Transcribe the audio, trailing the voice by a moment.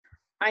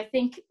I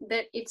think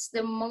that it's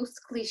the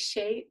most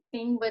cliche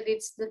thing, but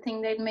it's the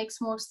thing that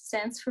makes most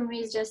sense for me,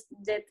 is just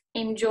that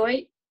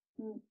enjoy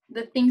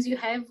the things you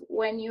have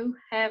when you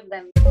have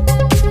them.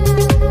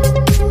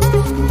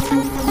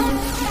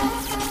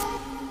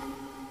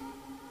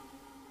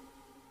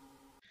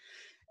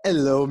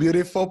 Hello,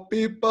 beautiful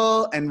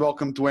people, and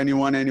welcome to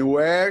Anyone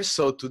Anywhere.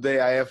 So today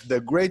I have the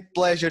great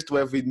pleasure to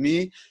have with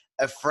me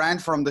a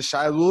friend from the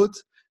childhood.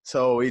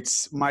 So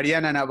it's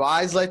Mariana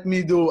Navais. Let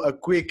me do a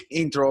quick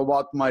intro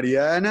about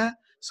Mariana.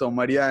 So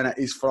Mariana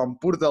is from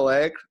Porto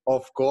Alegre,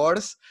 of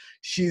course.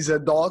 She's a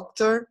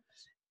doctor,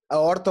 an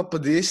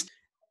orthopedist,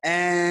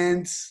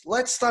 and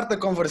let's start the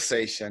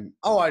conversation.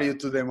 How are you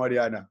today,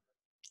 Mariana?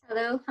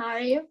 Hello, how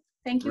are you?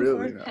 Thank you Really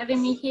for nice.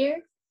 having me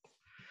here.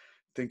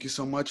 Thank you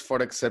so much for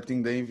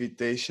accepting the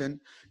invitation.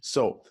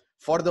 So,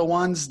 for the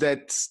ones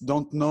that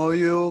don't know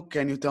you,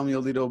 can you tell me a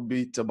little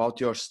bit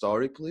about your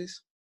story, please?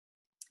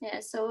 Yeah,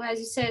 so as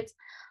you said,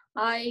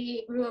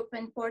 I grew up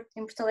in Porto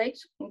Alegre,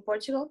 in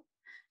Portugal,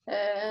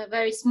 a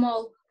very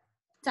small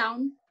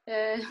town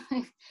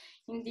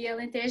in the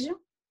Alentejo.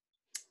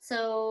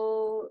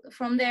 So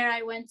from there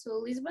I went to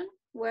Lisbon,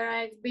 where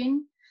I've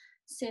been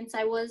since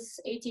I was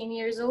 18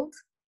 years old.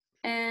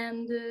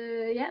 And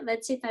yeah,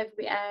 that's it.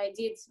 I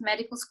did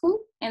medical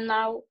school, and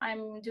now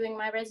I'm doing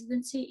my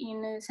residency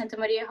in Santa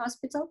Maria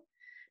Hospital,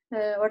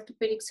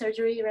 orthopedic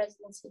surgery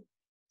residency.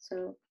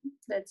 So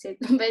that's it.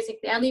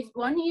 Basically, I lived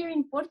 1 year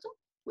in Porto,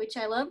 which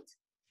I loved,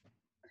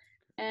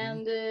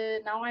 and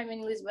now I'm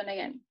in Lisbon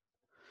again.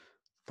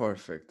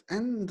 Perfect.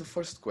 And the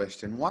first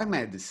question, why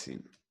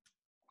medicine?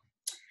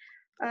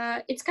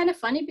 It's kind of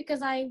funny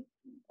because I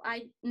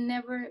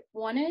never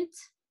wanted,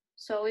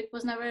 so it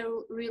was never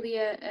really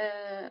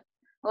a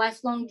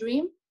lifelong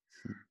dream.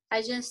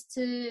 I just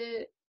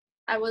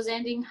I was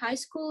ending high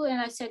school,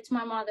 and I said to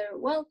my mother,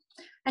 well,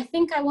 I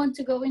think I want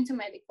to go into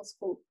medical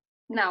school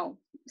now.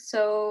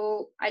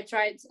 So I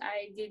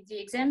did the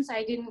exams.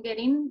 I didn't get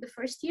in the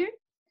first year.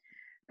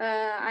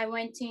 I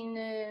went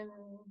in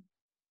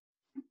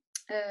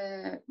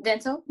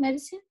dental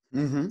medicine.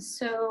 Mm-hmm.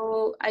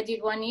 So I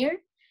did 1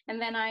 year,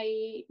 and then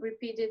I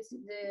repeated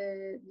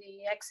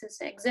the access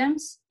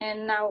exams,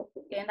 and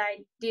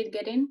I did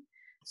get in.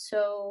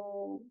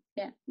 So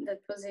yeah,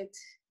 that was it.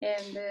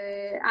 And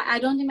I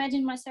don't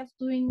imagine myself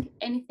doing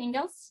anything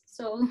else.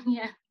 So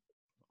yeah.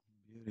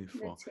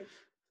 Beautiful. That's it.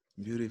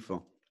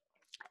 Beautiful.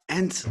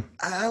 And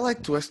I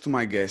like to ask to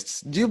my guests,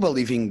 do you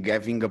believe in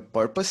having a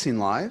purpose in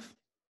life?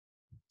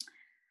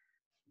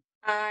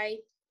 I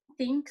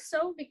think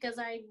so, because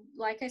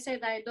like I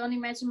said, I don't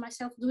imagine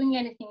myself doing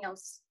anything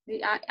else.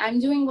 I'm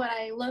doing what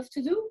I love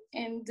to do,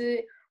 and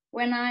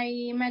when I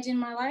imagine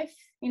my life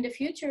in the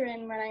future,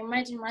 and when I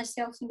imagine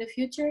myself in the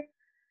future,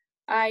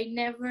 I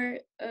never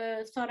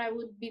thought I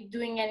would be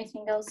doing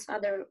anything else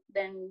other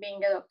than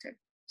being a doctor.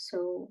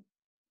 So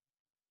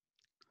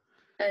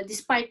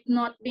despite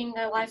not being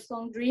a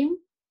lifelong dream,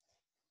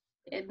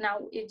 now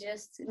it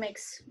just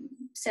makes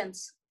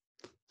sense.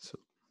 So,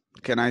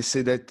 can I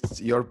say that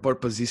your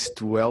purpose is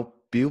to help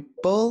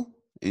people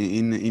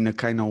in a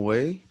kind of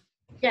way?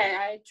 Yeah,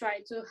 I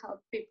try to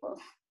help people.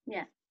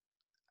 Yeah.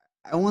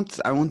 I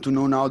want to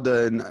know now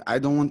I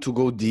don't want to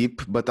go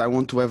deep, but I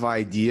want to have an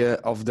idea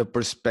of the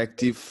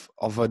perspective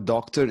of a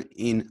doctor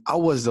in how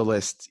was the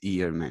last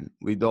year, man,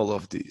 with all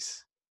of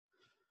this?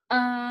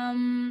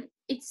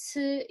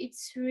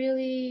 It's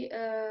really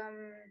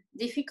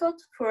difficult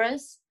for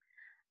us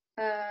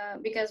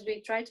because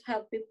we try to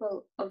help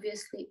people,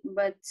 obviously,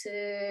 but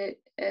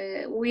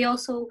we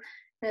also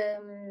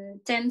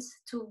tend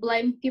to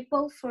blame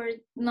people for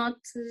not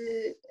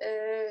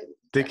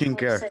Taking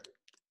care.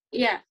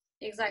 Yeah,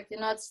 exactly.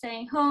 Not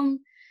staying home,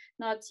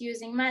 not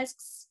using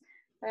masks.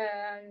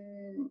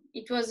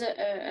 It was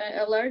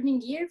a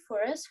learning year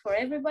for us, for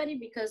everybody,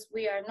 because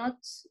we are not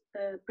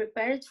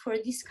prepared for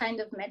this kind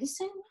of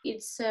medicine.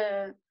 It's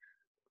a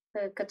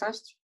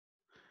catastrophe.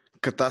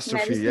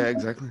 Catastrophe, Medicine. yeah,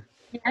 exactly.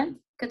 Yeah,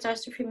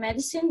 catastrophe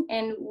medicine,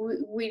 and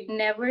we've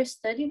never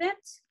studied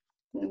that.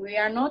 We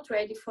are not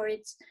ready for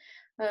it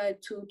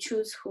to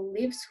choose who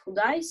lives, who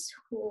dies,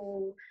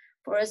 who.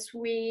 For us,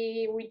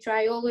 we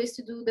try always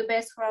to do the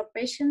best for our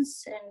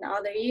patients, and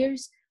other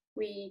years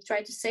we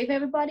try to save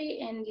everybody.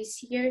 And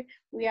this year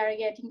we are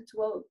getting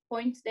to a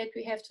point that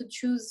we have to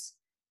choose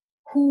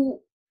who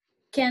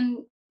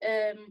can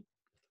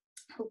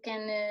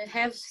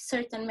have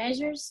certain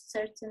measures,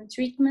 certain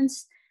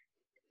treatments,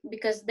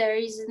 because there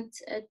isn't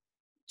a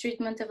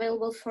treatment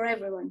available for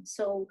everyone.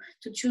 So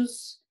to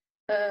choose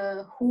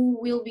who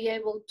will be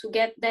able to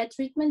get that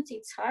treatment,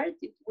 it's hard.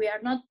 We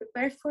are not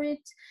prepared for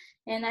it.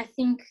 And I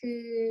think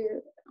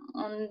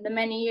on the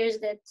many years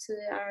that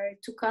are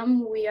to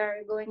come, we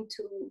are going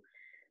to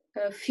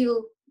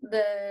feel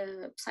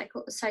the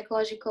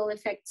psychological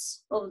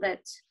effects of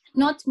that.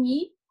 Not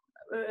me,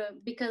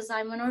 because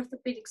I'm an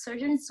orthopedic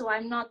surgeon, so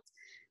I'm not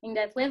in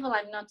that level.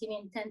 I'm not in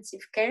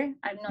intensive care.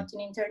 I'm not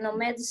in internal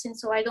medicine,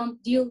 so I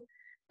don't deal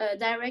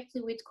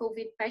directly with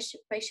COVID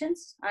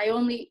patients. I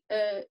only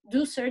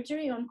do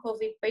surgery on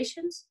COVID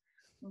patients,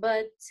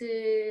 but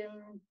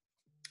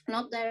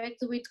not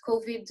directly with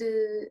COVID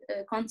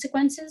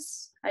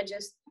consequences. I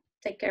just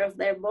take care of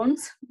their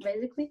bones,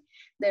 basically,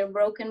 their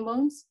broken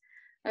bones.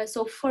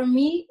 So for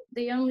me,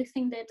 the only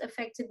thing that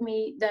affected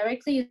me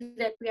directly is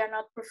that we are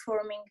not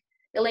performing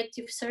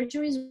elective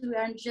surgeries. We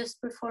are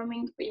just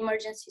performing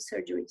emergency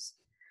surgeries.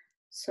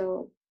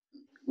 So,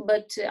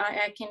 but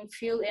I can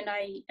feel, and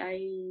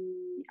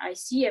I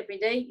see every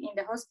day in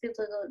the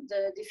hospital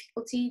the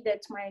difficulty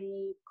that my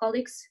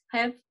colleagues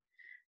have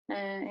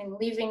in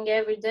living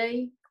every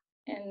day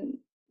and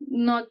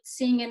not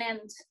seeing an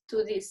end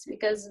to this,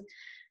 because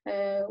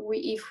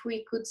if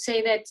we could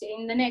say that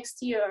in the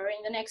next year or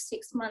in the next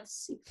 6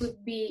 months it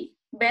would be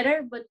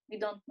better, but we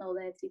don't know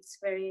that. It's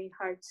very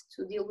hard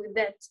to deal with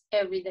that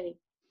every day.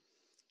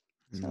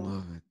 So.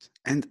 Love it.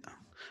 And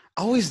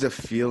how is the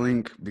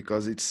feeling,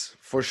 because it's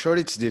for sure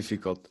it's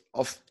difficult,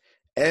 of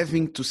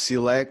having to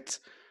select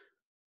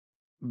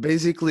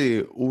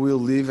basically who will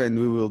live and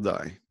who will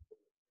die?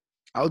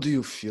 How do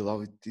you feel?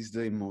 How it is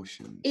the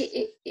emotions?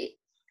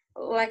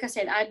 Like I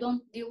said, I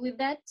don't deal with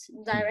that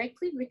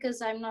directly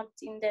because I'm not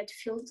in that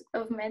field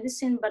of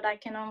medicine, but I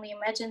can only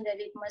imagine that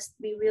it must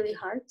be really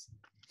hard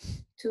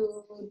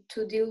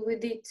to deal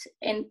with it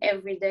and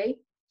every day.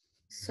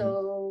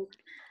 So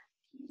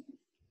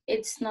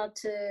it's not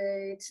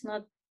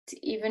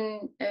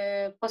even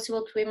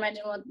possible to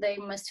imagine what they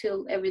must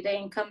feel every day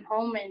and come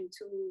home and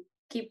to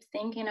keep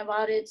thinking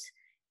about it.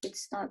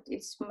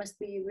 It must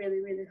be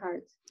really, really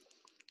hard.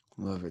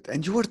 Love it.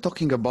 And you were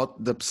talking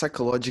about the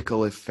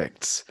psychological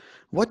effects.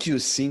 What do you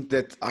think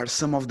that are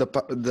some of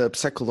the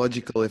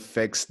psychological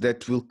effects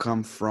that will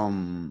come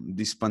from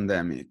this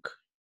pandemic?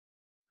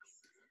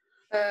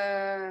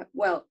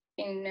 Well,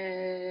 in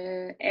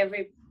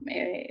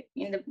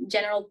in the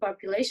general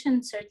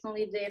population,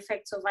 certainly the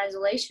effects of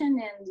isolation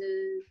and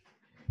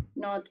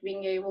not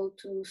being able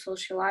to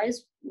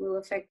socialize will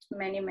affect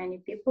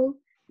many people.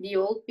 The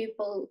old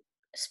people,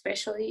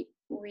 especially,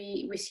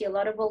 we see a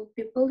lot of old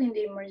people in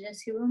the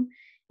emergency room,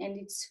 and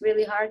it's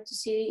really hard to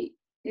see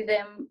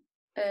them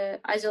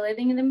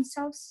isolating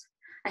themselves.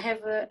 I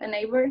have a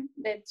neighbor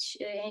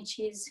and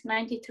she's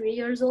 93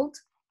 years old.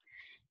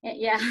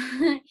 Yeah,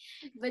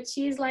 but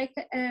she's like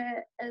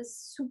a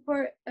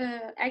super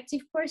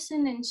active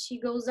person, and she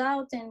goes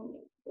out, and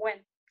when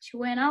she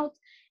went out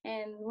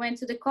and went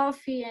to the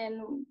coffee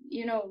and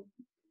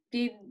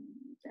did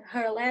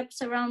her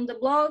laps around the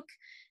block,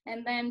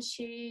 and then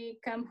she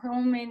come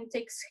home and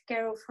takes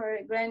care of her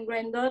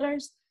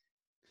granddaughters,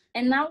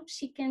 and now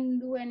she can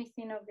do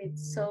anything of it.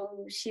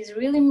 So she's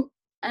really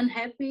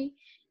unhappy.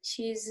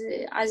 She's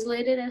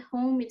isolated at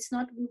home. It's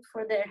not good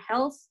for their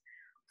health,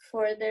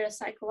 for their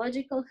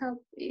psychological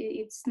health.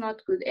 It's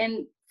not good.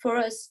 And for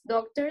us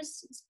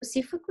doctors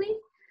specifically,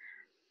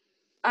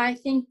 I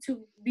think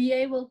to be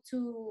able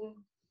to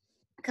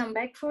come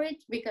back for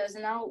it, because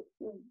now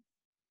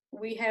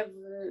we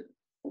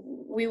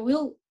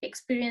will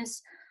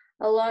experience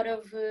a lot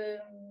of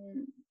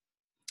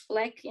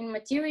lack in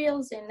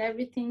materials and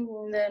everything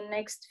in the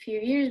next few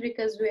years,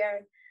 because we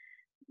are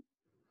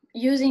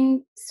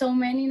using so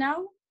many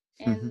now,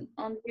 and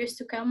on years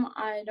to come,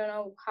 I don't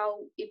know how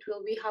it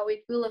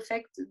will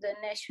affect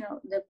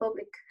the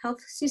public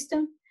health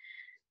system,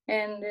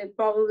 and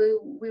probably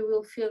we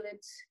will feel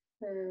it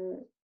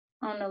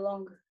on the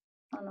long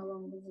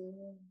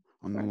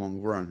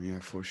run. Yeah,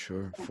 for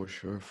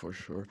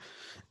sure.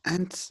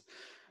 And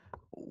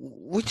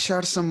which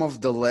are some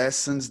of the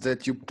lessons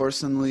that you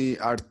personally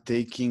are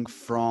taking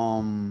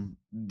from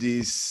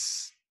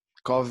these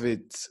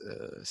COVID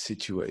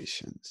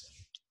situations?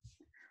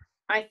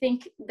 I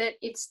think that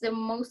it's the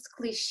most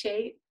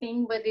cliche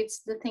thing, but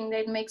it's the thing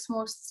that makes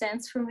most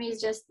sense for me, is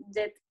just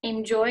that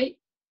enjoy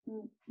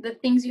the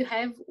things you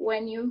have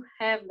when you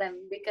have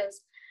them,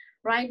 because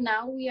right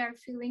now we are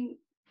feeling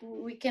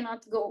we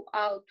cannot go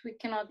out, we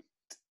cannot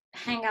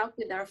hang out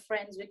with our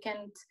friends, we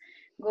can't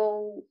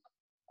go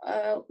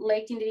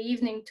late in the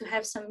evening to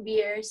have some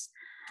beers,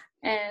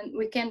 and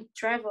we can't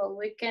travel,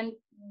 we can't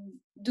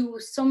do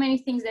so many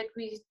things that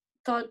we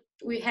thought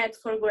we had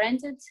for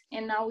granted,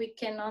 and now we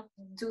cannot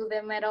do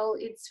them at all.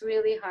 It's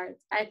really hard.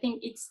 I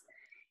think it's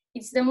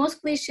the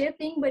most cliche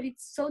thing, but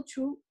it's so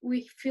true.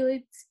 We feel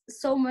it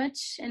so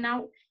much, and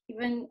now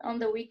even on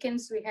the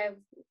weekends we have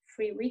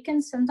free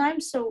weekends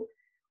sometimes. So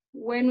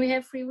when we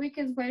have free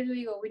weekends, where do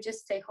we go? We just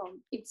stay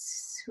home.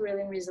 It's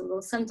really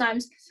miserable.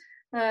 Sometimes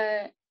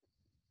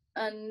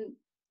in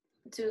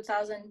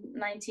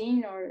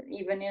 2019 or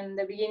even in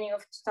the beginning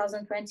of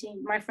 2020,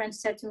 my friends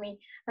said to me,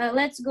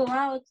 let's go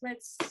out,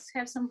 let's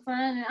have some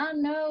fun. And, oh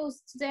no,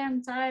 today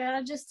I'm tired,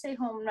 I'll just stay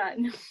home. Right?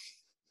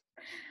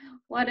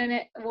 What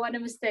a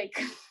mistake.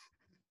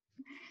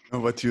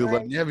 But you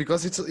learn, yeah,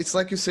 because it's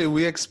like you say,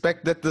 we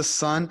expect that the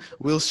sun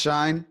will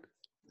shine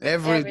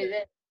every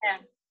day. Yeah.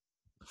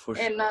 For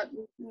sure. And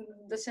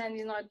the sun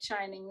is not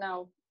shining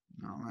now.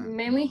 No,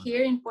 mainly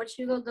here in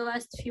Portugal, the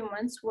last few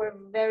months were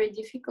very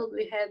difficult.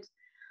 We had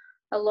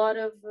a lot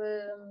of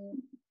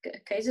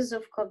cases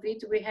of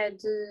COVID. We had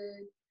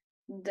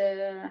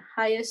the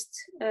highest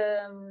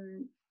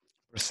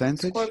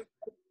percentage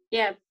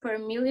per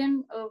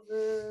million of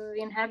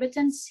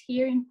inhabitants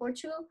here in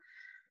Portugal.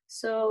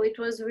 So it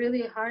was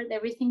really hard.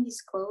 Everything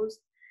is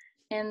closed,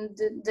 and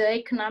the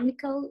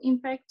economical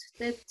impact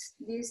that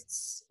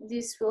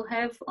this will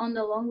have on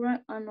the long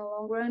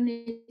run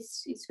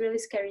is really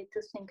scary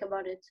to think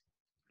about it.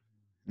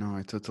 No,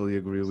 I totally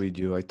agree with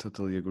you. I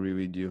totally agree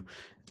with you.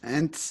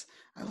 And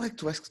I like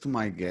to ask to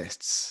my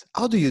guests,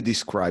 how do you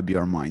describe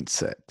your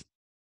mindset?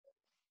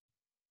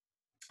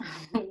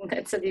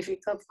 That's a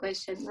difficult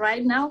question.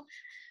 Right now,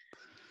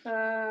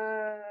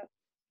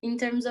 in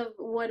terms of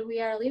what we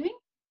are living?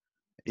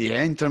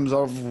 Yeah, in terms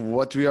of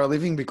what we are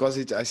living, because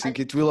I think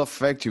it will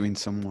affect you in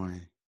some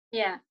way.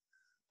 Yeah,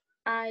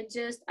 I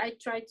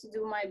try to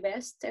do my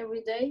best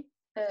every day,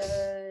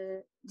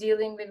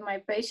 dealing with my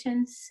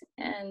patients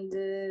and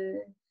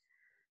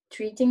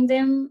treating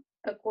them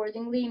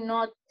accordingly,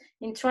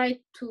 try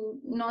to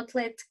not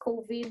let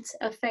COVID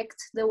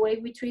affect the way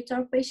we treat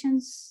our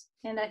patients.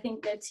 And I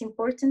think that's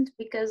important,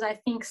 because I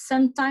think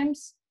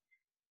sometimes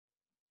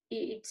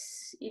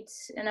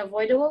it's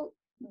unavoidable.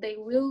 They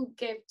will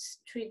get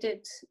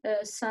treated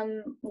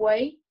some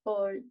way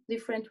or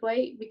different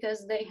way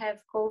because they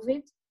have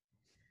COVID.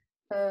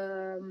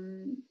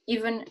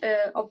 Even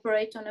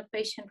operate on a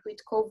patient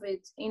with COVID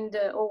in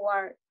the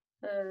OR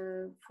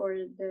for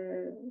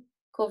the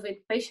COVID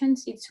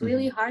patients, it's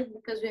really hard,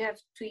 because we have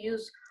to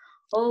use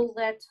all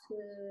that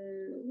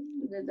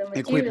the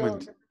material,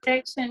 Equipment. the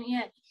protection,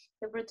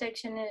 the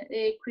protection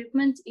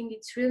equipment, and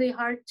it's really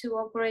hard to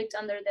operate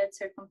under that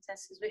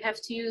circumstances. We have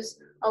to use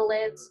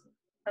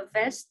a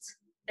vest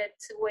that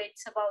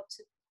weighs about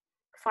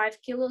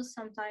 5 kilos,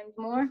 sometimes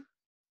more,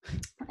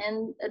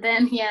 and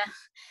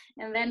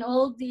then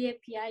all the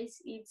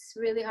APIs. It's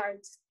really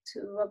hard to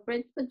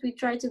operate, but we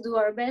try to do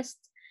our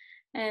best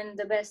and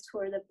the best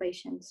for the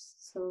patients.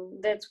 So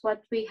that's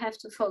what we have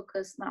to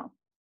focus now,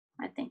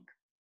 I think.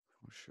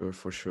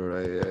 For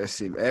sure. I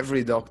see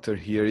every doctor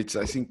here.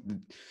 I think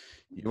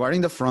you are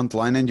in the front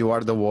line and you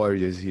are the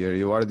warriors here.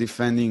 You are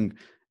defending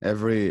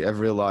every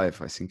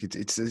life. I think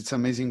it's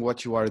amazing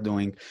what you are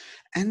doing.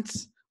 And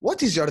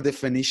what is your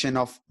definition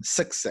of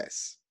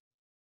success?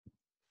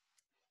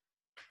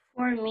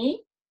 For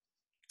me,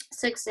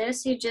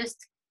 success, you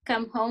just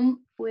come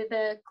home with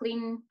a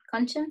clean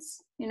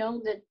conscience,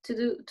 that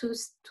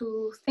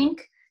to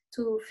think,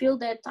 to feel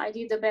that I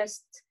did the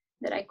best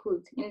that I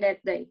could in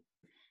that day.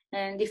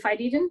 And if I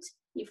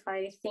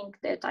think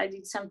that I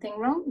did something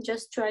wrong,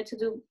 just try to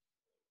do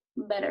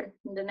better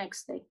the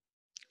next day.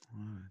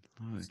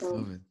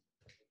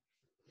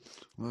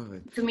 Love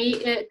it. To me,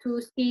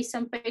 to see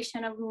some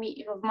patient of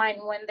mine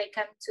when they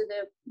come to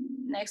the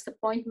next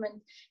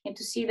appointment, and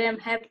to see them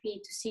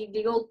happy, to see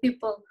the old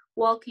people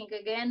walking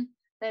again,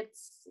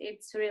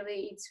 it's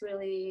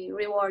really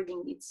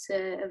rewarding. It's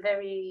a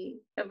very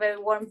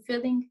warm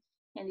feeling,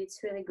 and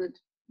it's really good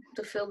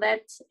to feel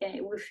that.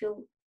 We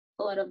feel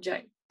a lot of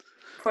joy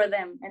for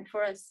them and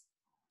for us.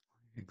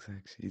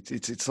 Exactly.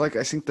 It's like,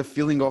 I think, the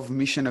feeling of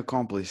mission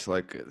accomplished.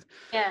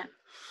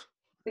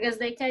 Because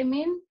they came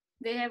in,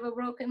 they have a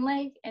broken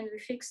leg, and we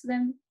fix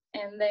them,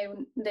 and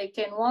they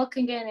can walk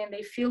again, and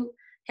they feel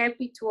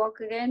happy to walk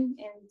again,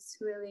 and it's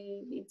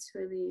really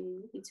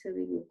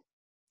good.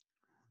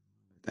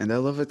 And I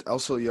love it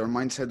also, your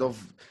mindset of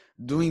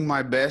doing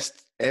my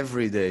best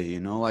every day,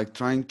 like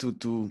trying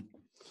to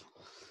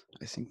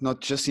I think not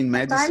just in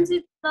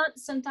medicine.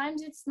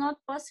 Sometimes it's not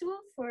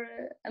possible for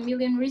a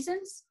million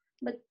reasons,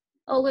 but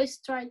always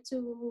try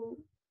to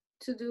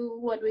do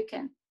what we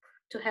can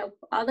to help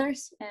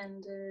others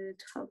and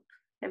to help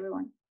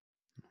everyone.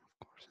 Of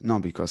course. No,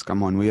 because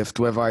come on, we have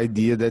to have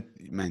idea that,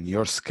 man,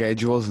 your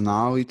schedules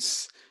now,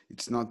 it's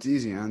not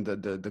easy, and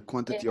the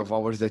quantity of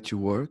hours that you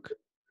work.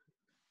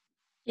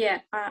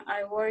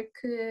 I work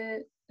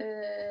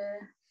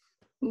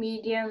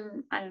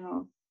medium. I don't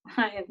know.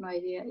 I have no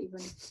idea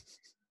even.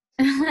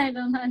 I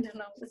don't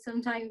know.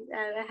 Sometimes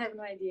I have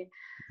no idea.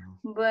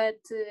 No.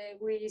 But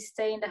we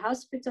stay in the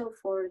hospital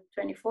for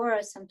 24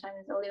 hours,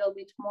 sometimes a little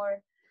bit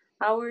more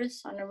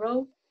hours on a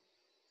row.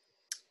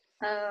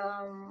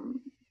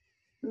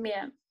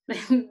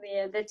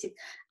 That's it.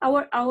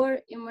 Our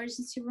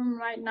emergency room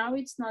right now,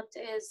 it's not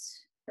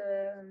as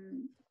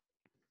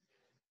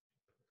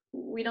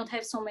we don't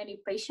have so many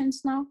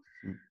patients now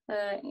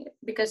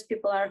because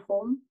people are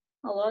home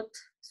a lot,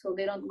 so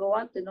they don't go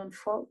out, they don't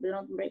fall, they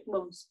don't break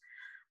bones.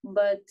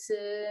 But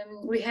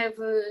we have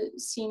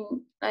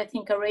seen, I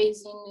think, a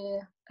raise in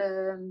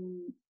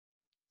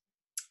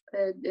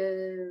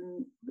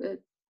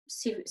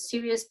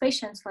serious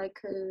patients, like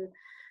the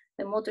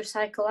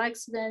motorcycle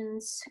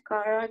accidents,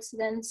 car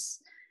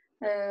accidents.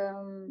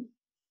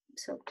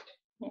 So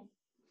yeah,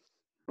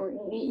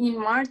 in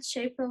March,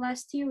 April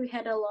last year, we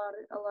had a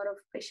lot of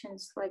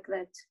patients like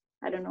that.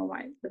 I don't know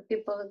why, but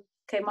people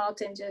came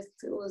out and just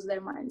lose their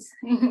minds,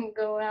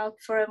 go out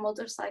for a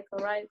motorcycle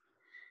ride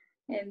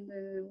and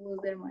lose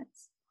their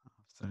minds.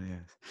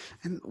 Yes.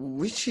 And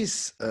which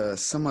is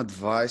some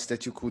advice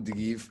that you could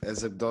give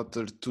as a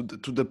doctor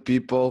to the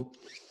people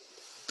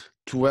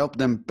to help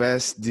them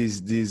pass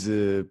this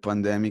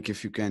pandemic?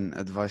 If you can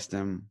advise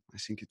them, I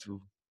think it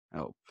will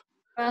help?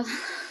 Well,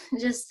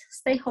 just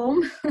stay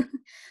home,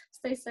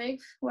 stay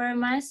safe, wear a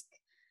mask,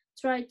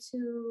 try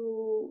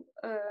to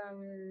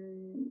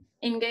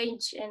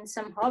engage in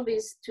some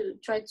hobbies, to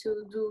try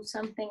to do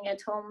something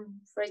at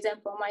home. For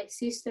example, my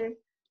sister,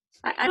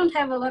 I don't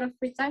have a lot of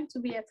free time to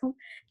be at home,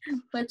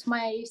 but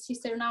my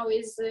sister now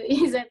is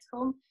is at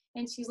home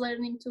and she's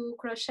learning to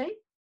crochet,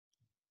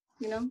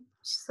 you know.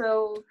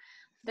 So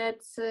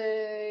that's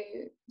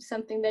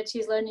something that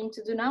she's learning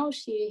to do now.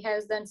 She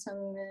has done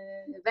some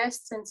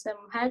vests and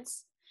some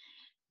hats.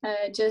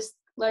 Just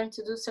learn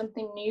to do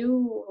something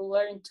new,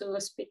 learn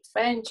to speak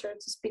French or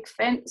to speak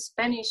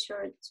Spanish,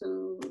 or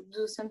to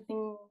do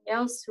something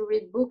else, to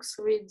read books,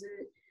 read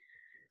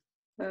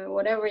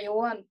whatever you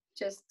want.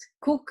 Just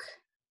cook,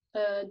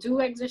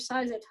 do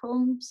exercise at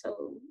home. So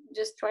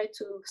just try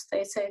to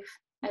stay safe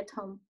at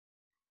home.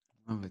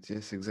 Oh, but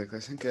yes, exactly.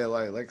 I think I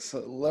like so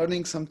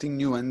learning something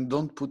new, and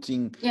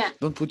Yeah,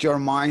 don't put your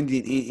mind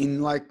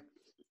in like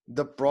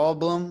the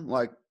problem,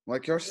 like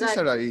your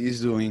sister exactly.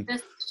 is doing.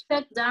 Just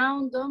shut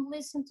down, don't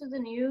listen to the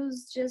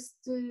news. Just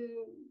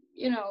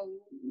you know,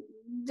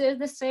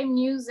 the same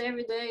news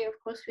every day. Of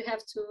course we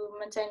have to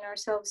maintain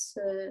ourselves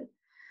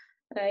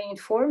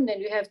informed, and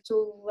we have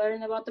to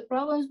learn about the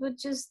problems, but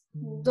just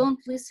don't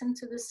listen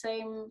to the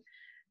same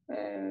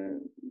uh,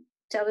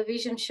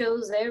 television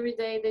shows every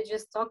day. They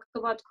just talk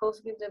about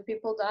COVID, the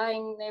people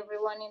dying,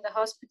 everyone in the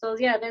hospitals.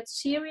 Yeah,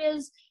 that's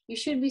serious, you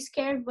should be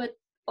scared, but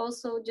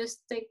also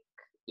just take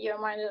your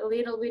mind a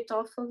little bit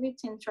off of it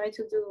and try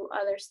to do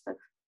other stuff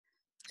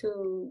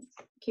to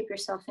keep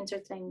yourself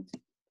entertained.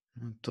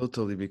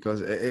 Totally,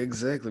 because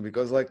exactly,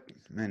 because like,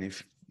 man,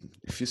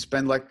 if you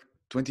spend like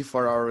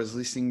 24 hours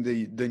listening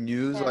the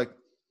news, Yeah, like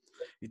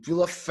it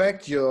will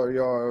affect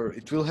your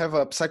it will have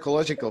a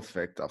psychological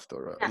effect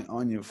after yeah,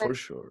 on you, but for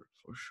sure,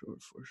 for sure,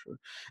 for sure.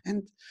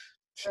 And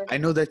uh, I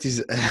know that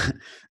is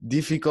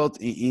difficult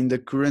in the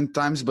current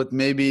times, but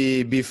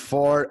maybe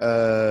before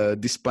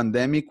this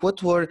pandemic,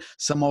 what were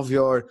some of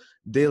your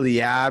daily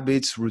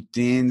habits,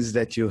 routines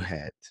that you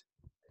had?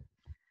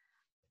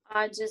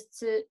 I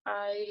just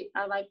I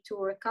like to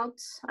work out.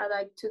 I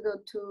like to go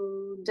to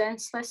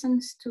dance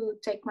lessons to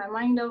take my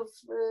mind off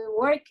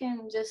work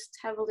and just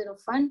have a little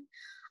fun.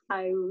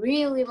 I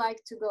really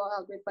like to go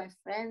out with my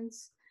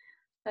friends,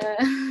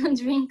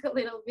 drink a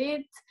little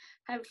bit,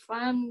 have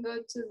fun, go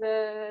to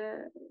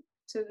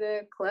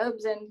the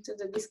clubs and to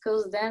the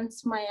discos,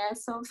 dance my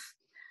ass off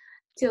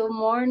till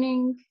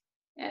morning.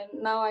 And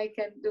now I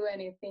can't do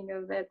anything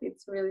of that.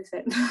 It's really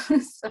sad.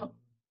 So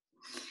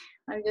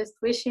I'm just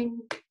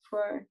wishing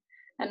for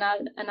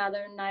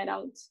another night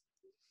out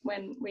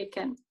when we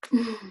can.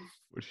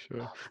 For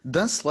sure.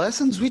 Dance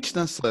lessons? Which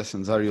dance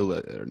lessons are you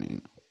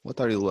learning? What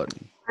are you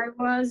learning? I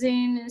was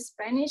in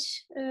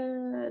Spanish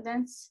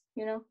dance,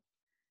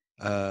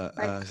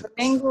 like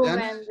flamenco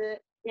Spanish? and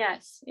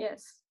yes,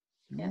 yes,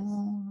 yes.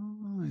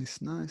 Oh,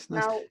 nice, nice,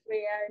 nice. Now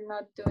we are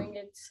not doing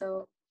it,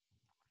 so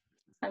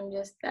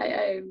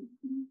I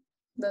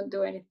don't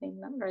do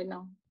anything right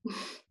now.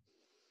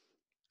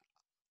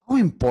 How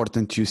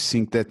important you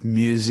think that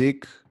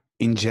music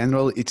in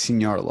general it's in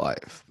your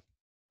life?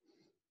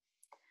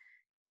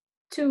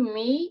 To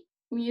me,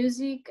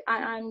 music,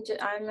 I'm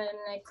an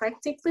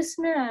eclectic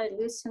listener. I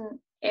listen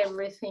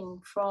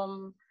everything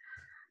from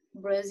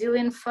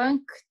Brazilian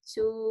funk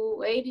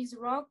to 80s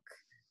rock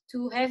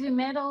to heavy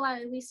metal.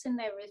 I listen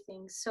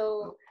everything.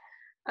 So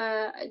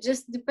it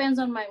just depends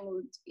on my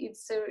mood.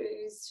 It's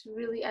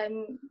really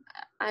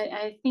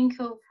I think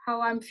of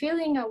how I'm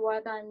feeling or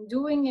what I'm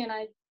doing, and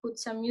I put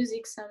some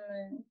music,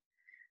 some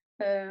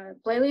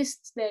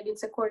playlist that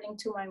it's according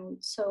to my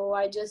mood. So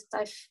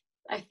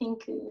I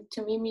think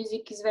to me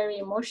music is very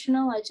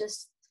emotional. I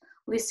just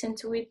listen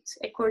to it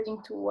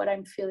according to what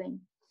I'm feeling.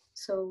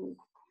 So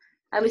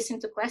I listen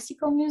to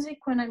classical music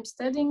when I'm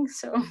studying.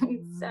 So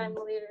I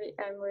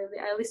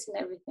listen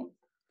everything.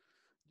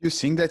 You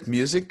think that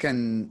music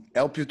can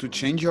help you to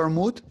change your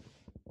mood?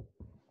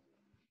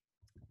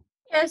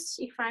 Yes,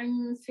 if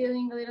I'm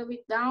feeling a little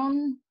bit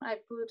down, I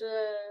put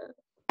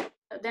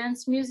a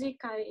dance music.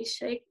 I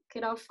shake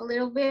it off a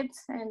little bit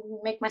and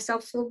make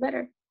myself feel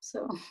better.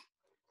 So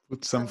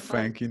Put some sometimes,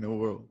 funk in the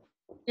world.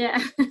 yeah.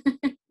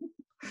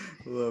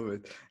 Love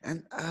it.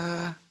 And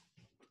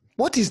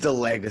what is the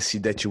legacy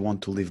that you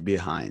want to leave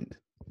behind?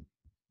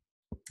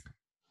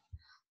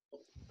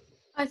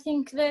 I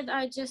think that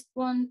I just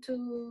want to,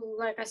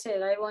 like I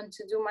said, I want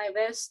to do my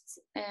best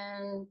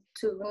and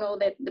to know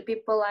that the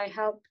people I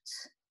helped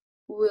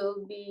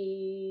will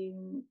be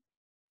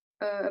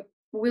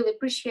will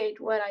appreciate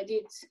what I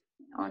did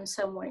on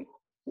some way,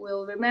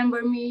 will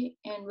remember me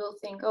and will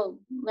think, oh,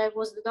 that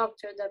was the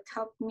doctor that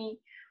helped me,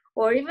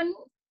 or even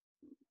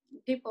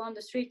people on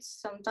the streets.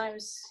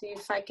 Sometimes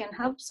if I can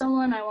help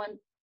someone, I want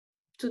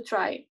to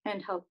try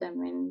and help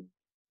them, and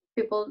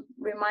people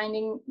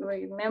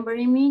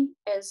remembering me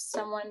as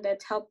someone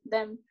that helped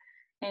them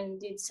and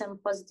did some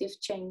positive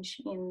change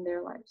in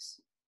their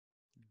lives.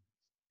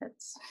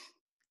 That's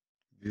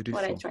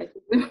what I Beautiful, try to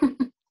do.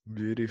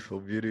 beautiful,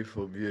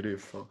 beautiful,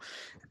 beautiful.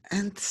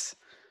 And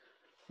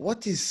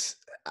what is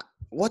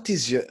what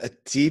is a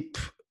tip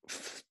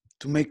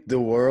to make the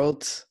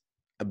world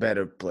a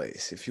better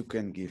place, if you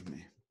can give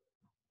me?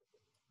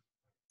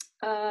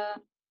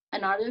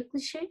 Another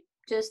cliche,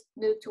 just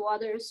do to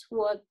others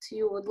what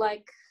you would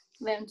like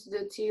them to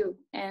do to you,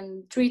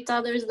 and treat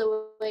others the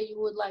way you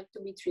would like to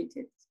be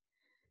treated.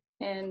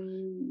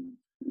 And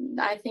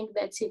I think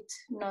that's it.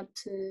 Not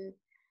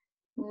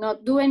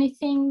do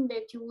anything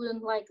that you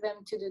wouldn't like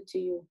them to do to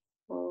you.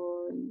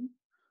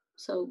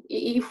 So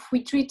if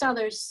we treat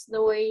others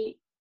the way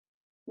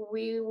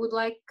we would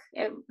like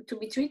to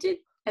be treated,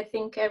 I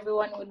think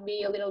everyone would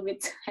be a little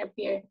bit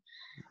happier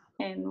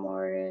and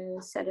more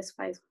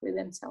satisfied with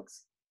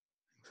themselves.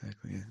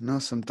 Exactly. No,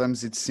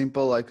 sometimes it's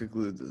simple like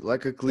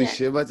a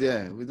cliche, but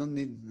yeah, we don't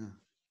need.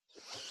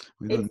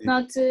 It's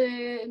not.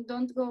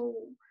 Don't go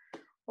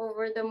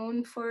over the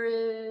moon for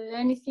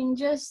anything.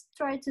 Just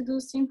try to do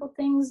simple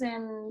things,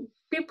 and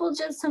people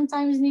just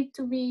sometimes need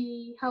to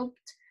be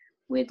helped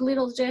with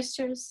little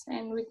gestures,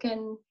 and we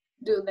can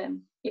do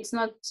them. It's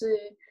not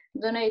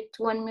donate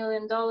 $1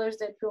 million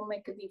that will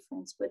make a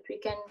difference, but we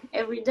can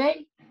every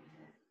day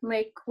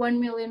make 1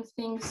 million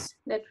things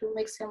that will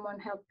make someone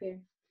happier.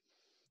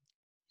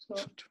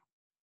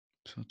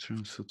 So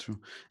true.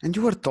 And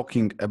you were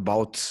talking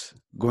about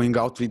going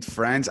out with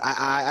friends.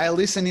 I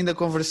listen in the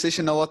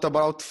conversation a lot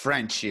about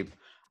friendship.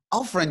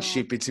 How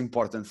friendship is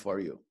important for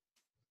you?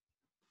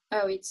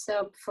 Oh, it's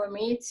for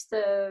me. It's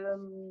the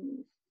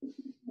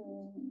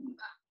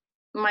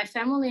my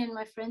family and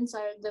my friends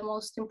are the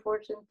most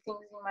important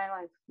things in my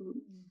life.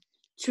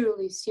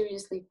 Truly,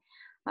 seriously,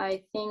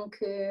 I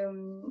think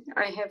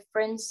I have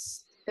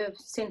friends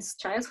since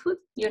childhood.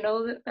 You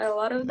know, a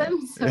lot of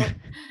them. So.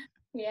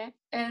 Yeah,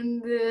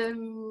 and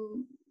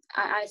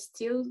I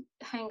still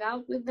hang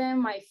out with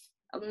them.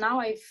 Now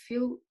I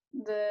feel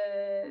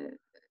the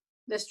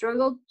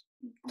struggle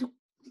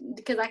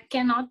because I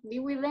cannot be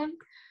with them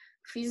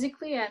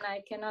physically, and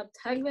I cannot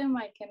hug them.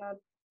 I cannot,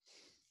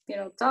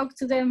 talk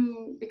to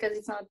them because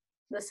it's not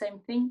the same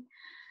thing.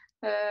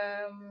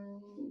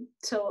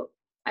 So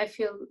I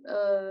feel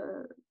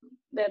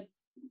that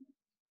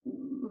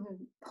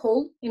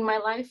hole in my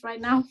life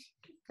right now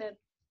that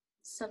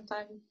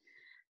sometime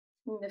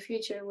in the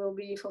future will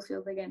be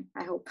fulfilled again,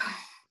 I hope.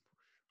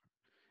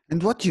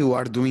 And what you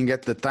are doing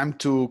at the time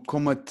to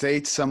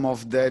commutate some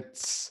of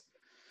that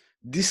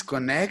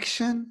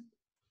disconnection?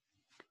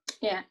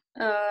 Yeah,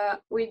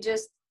 we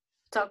just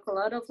talk a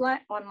lot of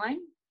online,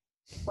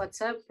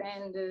 WhatsApp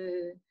and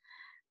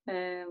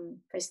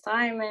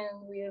FaceTime,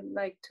 and we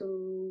like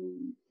to.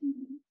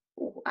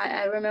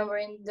 I remember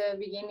in the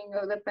beginning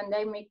of the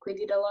pandemic, we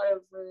did a lot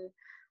of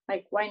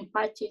like wine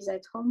parties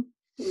at home.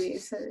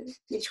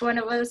 Each one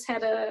of us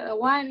had a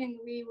wine, and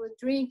we would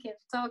drink and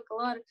talk a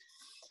lot.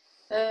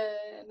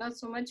 Not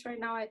so much right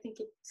now. I think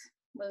it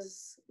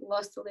was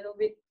lost a little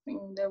bit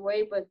in the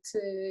way, but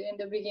in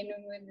the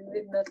beginning we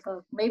did not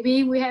talk.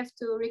 Maybe we have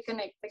to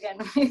reconnect again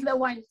with the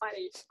wine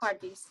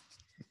parties.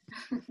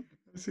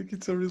 I think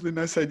it's a really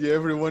nice idea.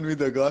 Everyone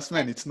with a glass,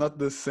 man. It's not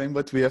the same,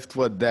 but we have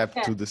to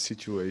adapt to the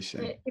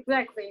situation.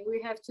 Exactly.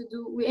 We have to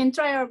and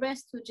try our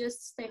best to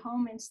just stay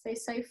home and stay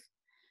safe,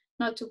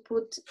 not to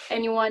put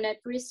anyone at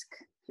risk,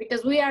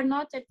 because we are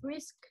not at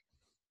risk.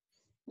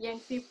 Young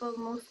people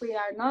mostly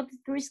are not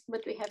at risk,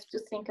 but we have to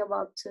think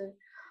about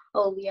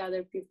all the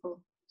other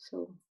people.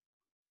 So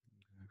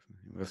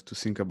we have to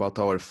think about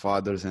our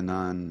fathers and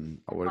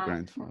our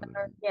grandfathers.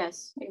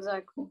 Yes,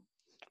 exactly.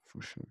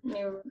 For sure.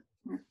 Yeah.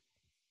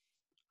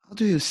 How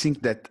do you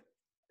think that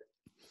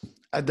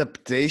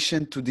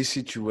adaptation to this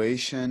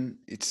situation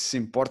it's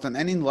important,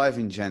 and in life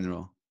in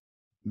general,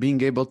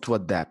 being able to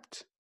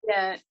adapt?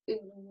 Yeah,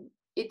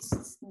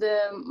 it's the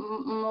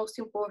most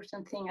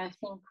important thing, I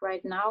think,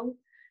 right now.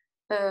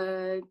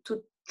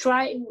 To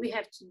try, we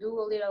have to do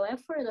a little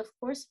effort, of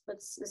course,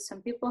 but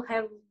some people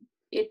have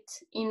it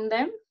in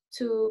them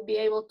to be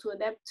able to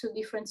adapt to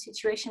different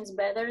situations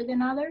better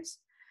than others.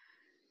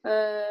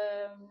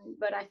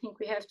 But I think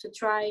we have to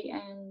try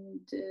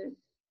and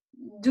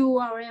do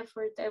our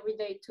effort every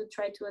day to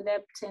try to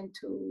adapt and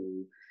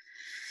to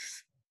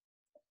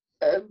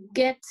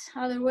get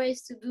other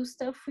ways to do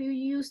stuff we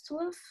used to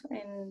love.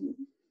 And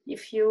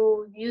if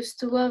you used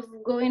to love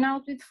going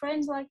out with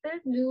friends like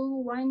that,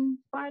 do wine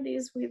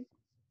parties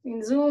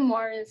in Zoom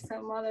or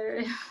some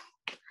other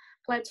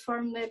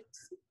platform that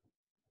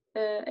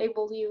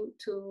able you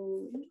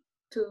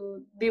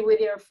to be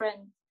with your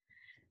friend,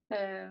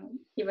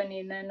 even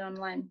in an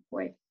online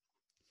way.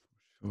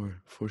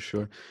 For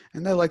sure.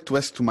 And I like to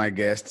ask to my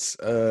guests,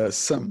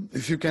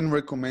 if you can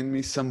recommend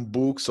me some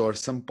books or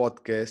some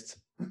podcasts.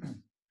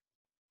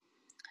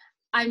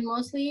 I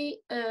mostly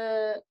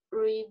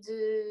read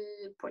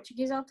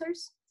Portuguese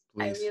authors.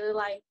 Please. I really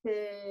like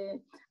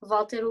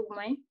Walter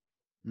Ugumem.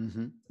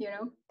 Mm-hmm. You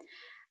know.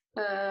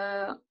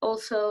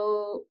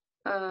 Also,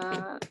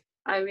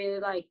 I really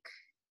like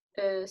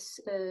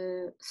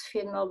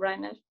Sofia de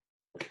Melbrenner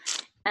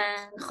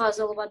and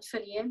Rosa Lobato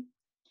Faria.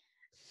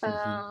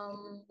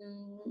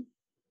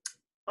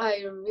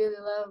 I really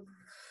love,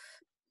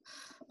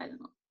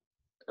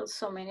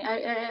 so many.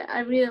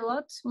 I read a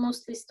lot,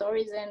 mostly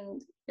stories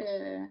and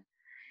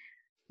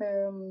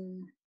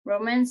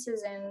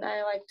romances, and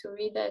I like to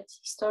read that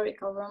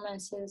historical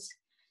romances.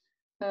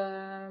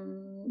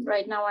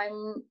 Right now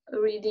I'm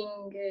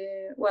reading,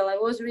 I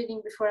was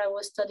reading before I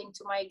was studying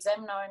to my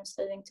exam. Now I'm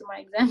studying to my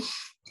exam.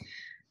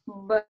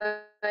 But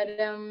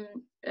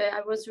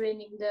I was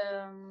reading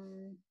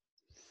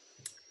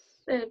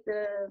that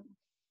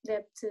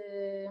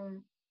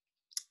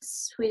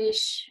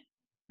Swedish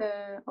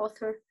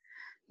author,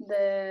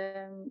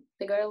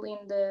 the girl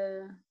in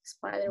the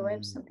spider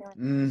web, something like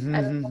that.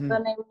 I don't know the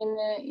name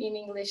in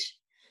English.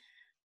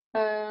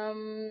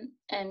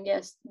 And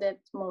yes,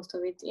 that's most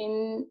of it.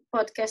 In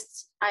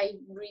podcasts, I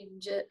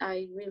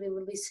really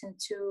listen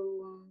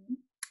to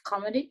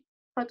comedy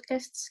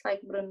podcasts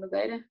like Bruno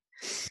Nogueira.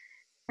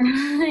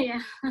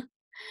 Yeah.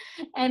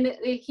 And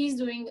he's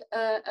doing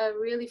a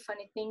really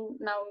funny thing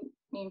now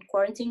in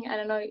quarantine. I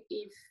don't know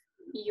if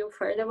you've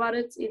heard about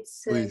it.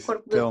 It's Please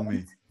Corpo tell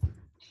me.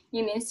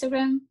 in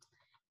Instagram,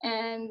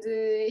 and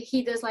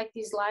he does like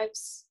these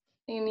lives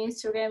in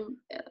Instagram,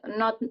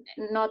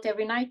 not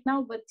every night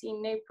now, but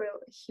in April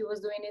he was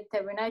doing it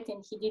every night,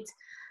 and he did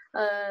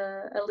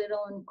a little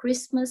on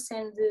Christmas,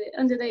 and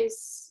on the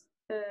days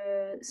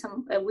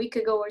a week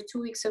ago or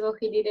 2 weeks ago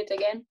he did it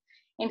again,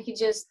 and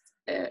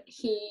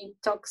he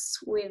talks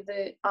with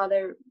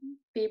other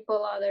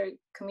people, other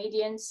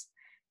comedians,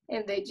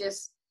 and they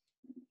just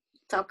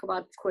talk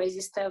about crazy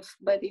stuff,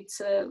 but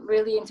it's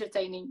really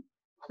entertaining.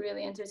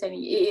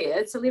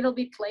 It's a little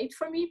bit late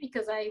for me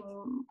because I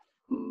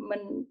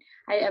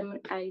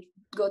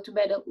go to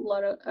bed a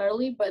lot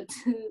early, but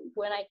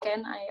when I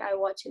can, I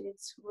watch it.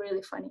 It's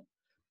really funny.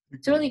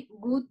 It's really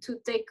good to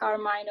take our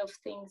mind off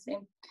things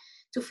and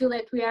to feel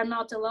that we are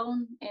not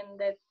alone, and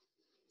that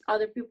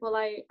other people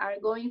are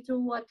going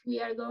through what we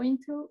are going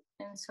through,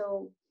 and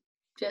so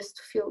just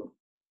to feel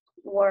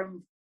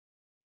warm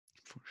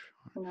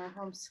in our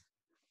homes.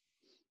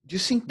 Do you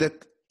think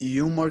that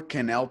humor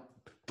can help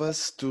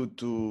us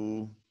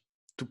to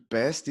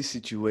pass the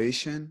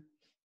situation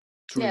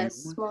through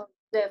Yes, humor? well,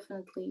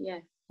 definitely.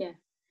 Yeah.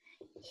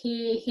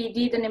 He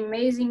did an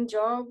amazing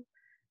job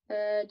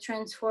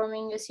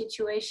transforming a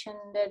situation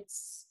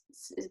that's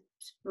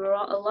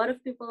a lot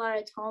of people are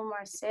at home,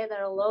 are sad,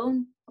 are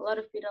alone. A lot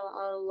of people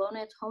are alone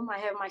at home. I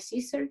have my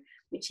sister,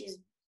 which is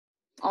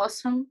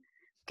awesome,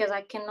 because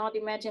I cannot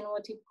imagine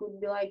what it would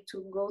be like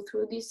to go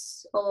through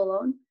this all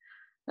alone.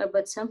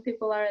 But some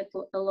people are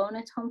alone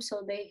at home,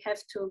 so they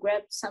have to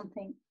grab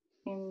something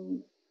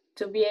and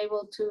to be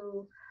able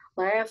to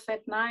laugh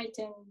at night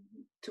and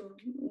to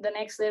the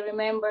next day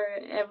remember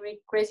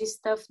every crazy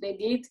stuff they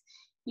did.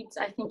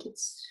 I think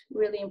it's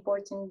really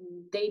important.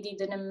 They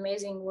did an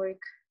amazing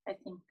work, I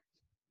think.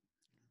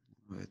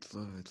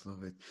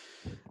 Love it.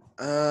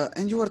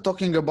 And you were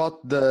talking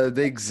about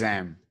the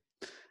exam.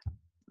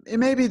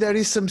 Maybe there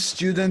is some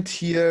student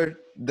here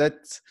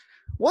that,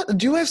 what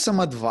do you have some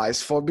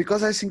advice for?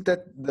 Because I think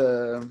that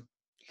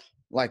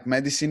like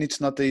medicine, it's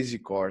not an easy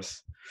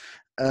course.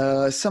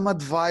 Some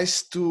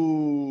advice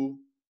to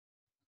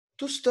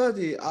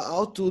study,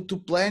 how to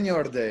plan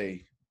your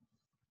day.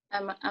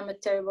 I'm a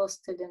terrible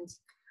student.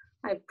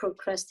 I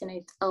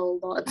procrastinate a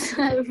lot.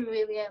 I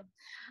really am.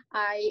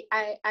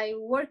 I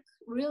work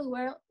really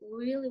well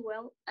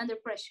under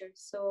pressure.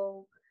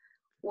 So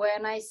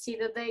when I see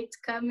the date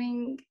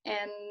coming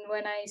and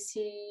when I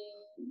see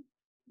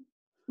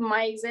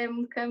my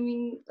exam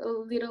coming a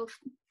little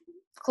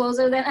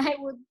closer than I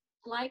would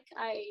like,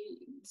 I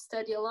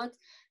study a lot,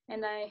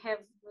 and I have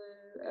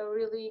a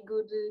really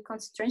good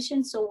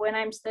concentration. So when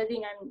I'm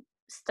studying, I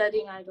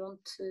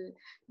don't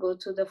go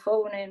to the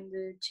phone and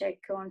check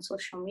on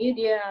social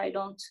media. I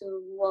don't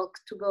walk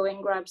to go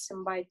and grab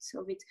some bites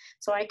of it,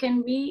 so I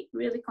can be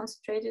really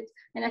concentrated.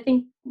 And I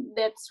think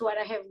that's what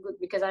I have good,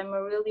 because I'm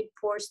a really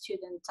poor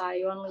student.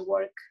 I only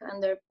work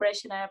under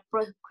pressure. I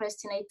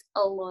procrastinate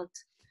a lot.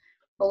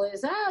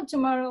 Always,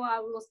 tomorrow I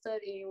will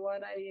study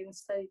what I didn't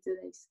study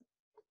today. So.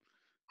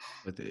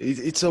 But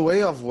it's a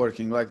way of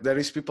working. Like there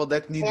is people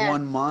that need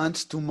 1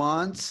 month, 2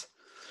 months.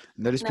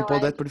 There is people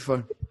that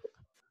prefer.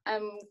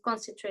 I'm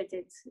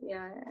concentrated.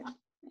 Yeah,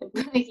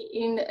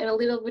 in a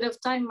little bit of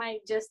time,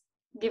 I just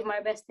give my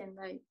best and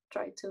I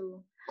try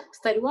to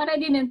study what I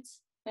didn't,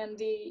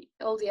 and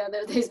all the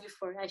other days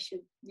before I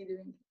should be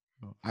doing.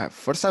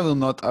 First, I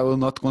will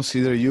not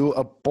consider you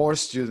a poor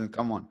student.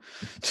 Come on.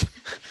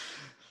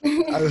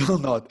 I will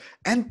not.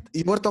 And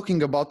you were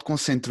talking about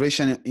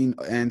concentration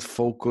and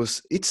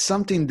focus. It's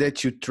something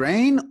that you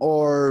train,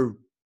 or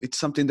it's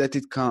something that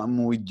it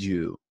comes with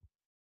you?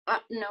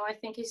 No, I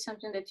think it's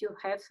something that you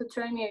have to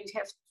train. You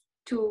have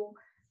to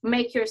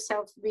make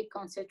yourself be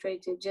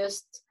concentrated.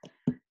 Just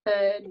you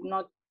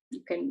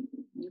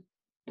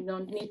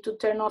don't need to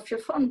turn off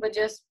your phone, but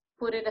just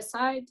put it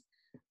aside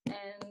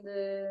and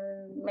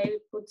maybe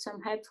put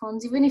some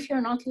headphones, even if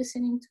you're not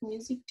listening to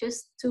music,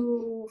 just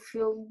to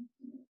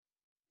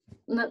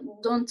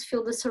don't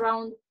feel the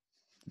surround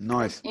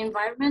noise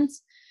environment.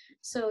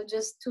 So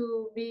just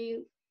to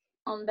be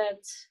on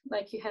that,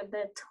 like you have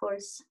that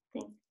horse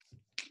thing,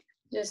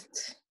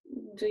 just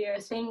do your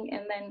thing,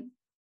 and then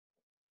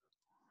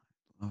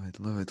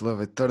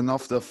Love it. Turn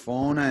off the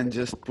phone and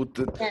just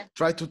yeah.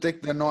 try to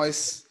take the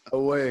noise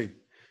away.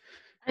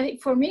 I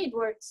think for me it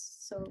works.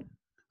 So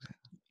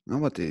No,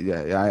 but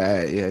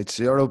yeah, it's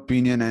your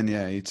opinion and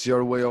yeah, it's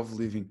your way of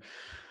living.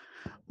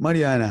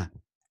 Mariana,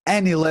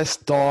 any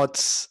last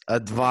thoughts,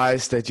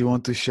 advice that you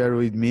want to share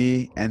with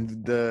me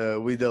and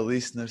with the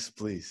listeners,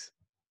 please?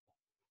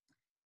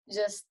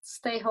 just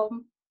stay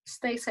home,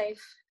 stay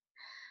safe.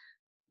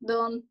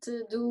 Don't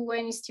do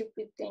any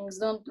stupid things.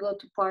 Don't go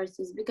to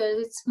parties because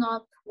it's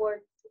not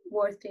worth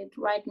it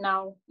right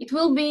now. It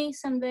will be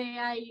someday.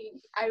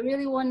 I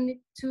really want it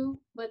to,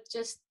 but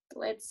just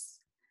let's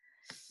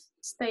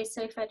stay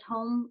safe at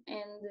home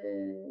and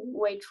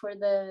wait for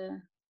the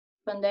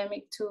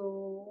pandemic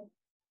to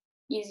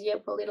ease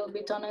up a little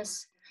bit on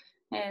us.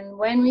 And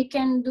when we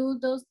can do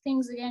those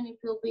things again, it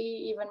will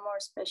be even more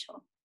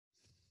special.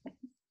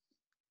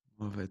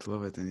 Love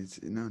it,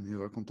 and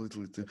you are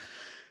completely too.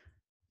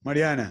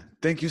 Mariana,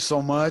 thank you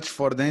so much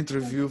for the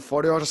interview,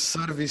 for your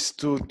service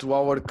to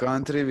our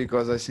country,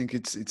 because I think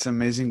it's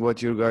amazing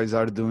what you guys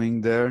are doing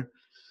there.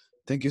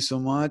 Thank you so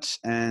much,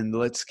 and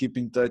let's keep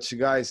in touch,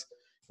 guys.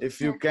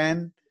 If you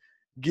can,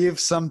 give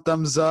some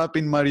thumbs up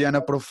in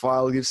Mariana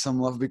profile, give some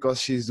love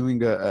because she's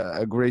doing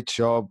a great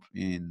job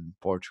in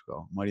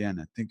Portugal.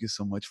 Mariana, thank you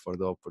so much for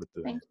the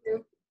opportunity. Thank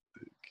you.